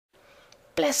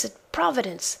Blessed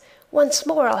Providence! Once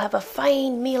more I'll have a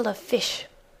fine meal of fish."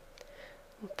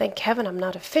 "Thank heaven I'm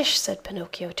not a fish," said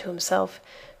Pinocchio to himself,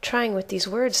 trying with these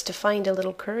words to find a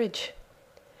little courage.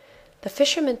 The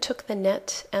fisherman took the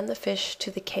net and the fish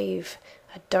to the cave,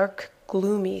 a dark,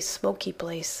 gloomy, smoky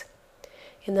place.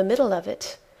 In the middle of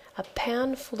it, a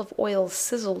pan full of oil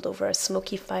sizzled over a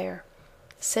smoky fire,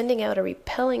 sending out a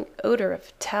repelling odor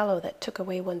of tallow that took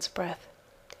away one's breath.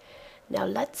 "Now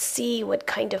let's see what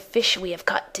kind of fish we have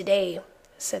caught today,"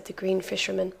 said the green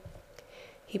fisherman.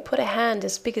 He put a hand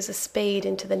as big as a spade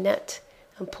into the net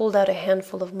and pulled out a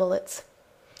handful of mullets.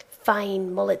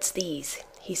 "Fine mullets these,"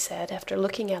 he said, after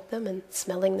looking at them and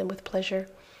smelling them with pleasure.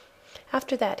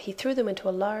 After that he threw them into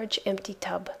a large empty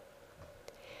tub.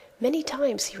 Many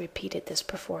times he repeated this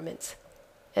performance.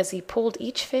 As he pulled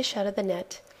each fish out of the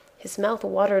net, his mouth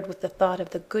watered with the thought of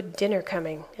the good dinner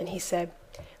coming, and he said,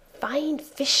 "Fine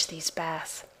fish, these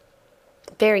bass.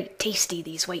 Very tasty,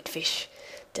 these whitefish.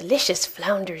 Delicious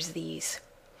flounders, these.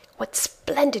 What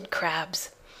splendid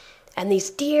crabs! And these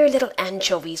dear little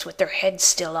anchovies with their heads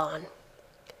still on."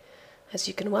 As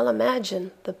you can well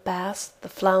imagine, the bass, the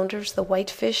flounders, the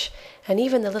whitefish, and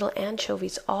even the little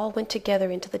anchovies all went together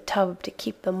into the tub to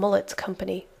keep the mullets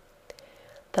company.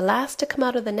 The last to come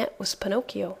out of the net was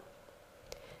Pinocchio.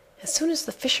 As soon as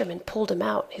the fisherman pulled him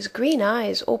out, his green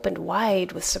eyes opened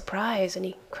wide with surprise, and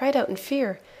he cried out in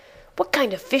fear, "What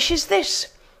kind of fish is this?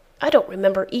 I don't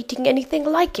remember eating anything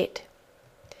like it."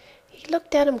 He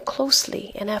looked at him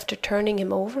closely, and after turning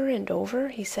him over and over,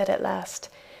 he said at last,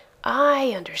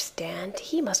 "I understand.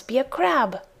 He must be a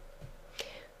crab."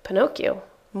 Pinocchio,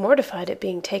 mortified at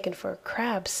being taken for a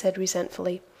crab, said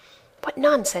resentfully, "What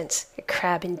nonsense! A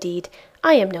crab indeed!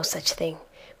 I am no such thing.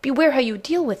 Beware how you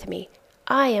deal with me.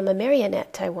 I am a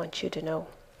marionette, I want you to know."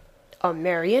 "A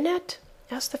marionette?"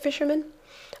 asked the fisherman.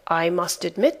 "I must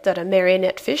admit that a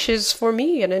marionette fish is for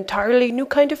me an entirely new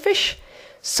kind of fish.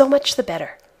 So much the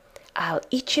better. I'll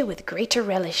eat you with greater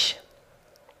relish."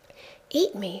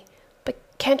 "Eat me? But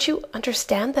can't you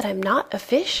understand that I'm not a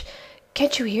fish?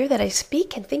 Can't you hear that I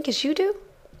speak and think as you do?"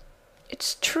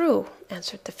 "It's true,"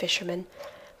 answered the fisherman.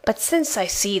 "But since I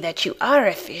see that you are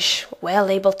a fish, well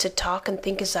able to talk and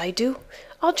think as I do,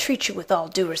 I'll treat you with all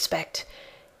due respect."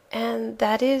 "And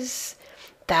that is—"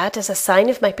 "That, as a sign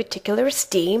of my particular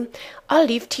esteem, I'll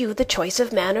leave to you the choice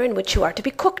of manner in which you are to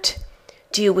be cooked.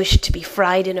 Do you wish to be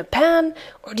fried in a pan,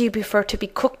 or do you prefer to be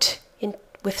cooked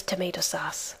with tomato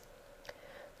sauce?"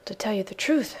 "To tell you the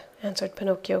truth," answered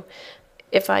Pinocchio,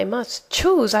 "if I must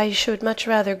choose, I should much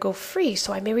rather go free,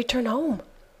 so I may return home."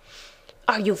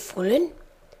 "Are you fooling?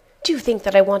 Do you think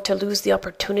that I want to lose the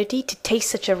opportunity to taste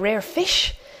such a rare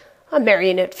fish? A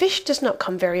marionette fish does not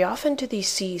come very often to these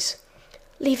seas.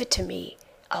 Leave it to me.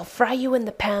 I'll fry you in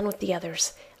the pan with the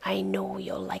others. I know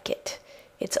you'll like it.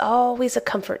 It's always a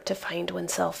comfort to find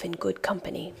oneself in good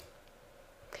company."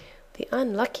 The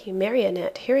unlucky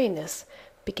marionette, hearing this,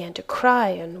 began to cry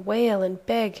and wail and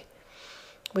beg.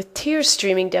 With tears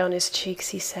streaming down his cheeks,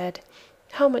 he said,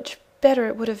 "How much better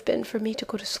it would have been for me to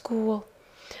go to school.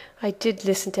 I did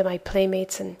listen to my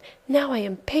playmates, and now I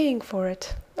am paying for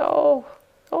it. Oh,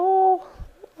 oh,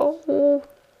 oh."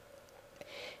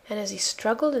 And as he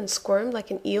struggled and squirmed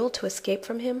like an eel to escape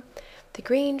from him, the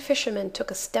green fisherman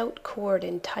took a stout cord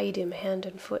and tied him hand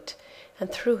and foot,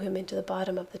 and threw him into the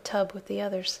bottom of the tub with the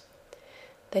others.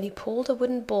 Then he pulled a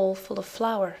wooden bowl full of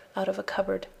flour out of a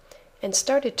cupboard, and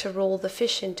started to roll the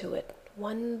fish into it,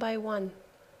 one by one.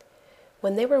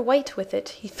 When they were white with it,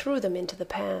 he threw them into the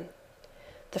pan.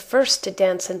 The first to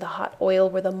dance in the hot oil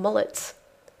were the mullets.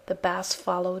 The bass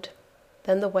followed,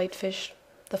 then the whitefish,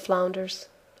 the flounders,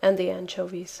 and the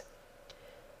anchovies.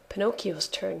 Pinocchio's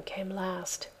turn came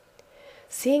last.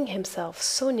 Seeing himself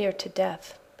so near to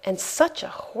death, and such a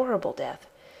horrible death,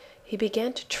 he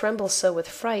began to tremble so with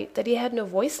fright that he had no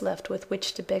voice left with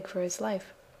which to beg for his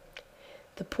life.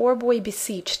 The poor boy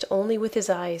beseeched only with his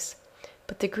eyes,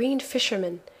 but the green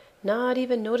fisherman, not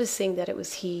even noticing that it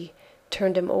was he,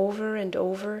 turned him over and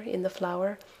over in the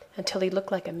flour until he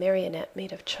looked like a marionette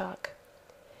made of chalk.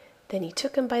 Then he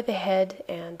took him by the head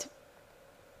and...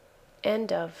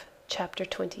 End of chapter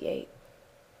 28.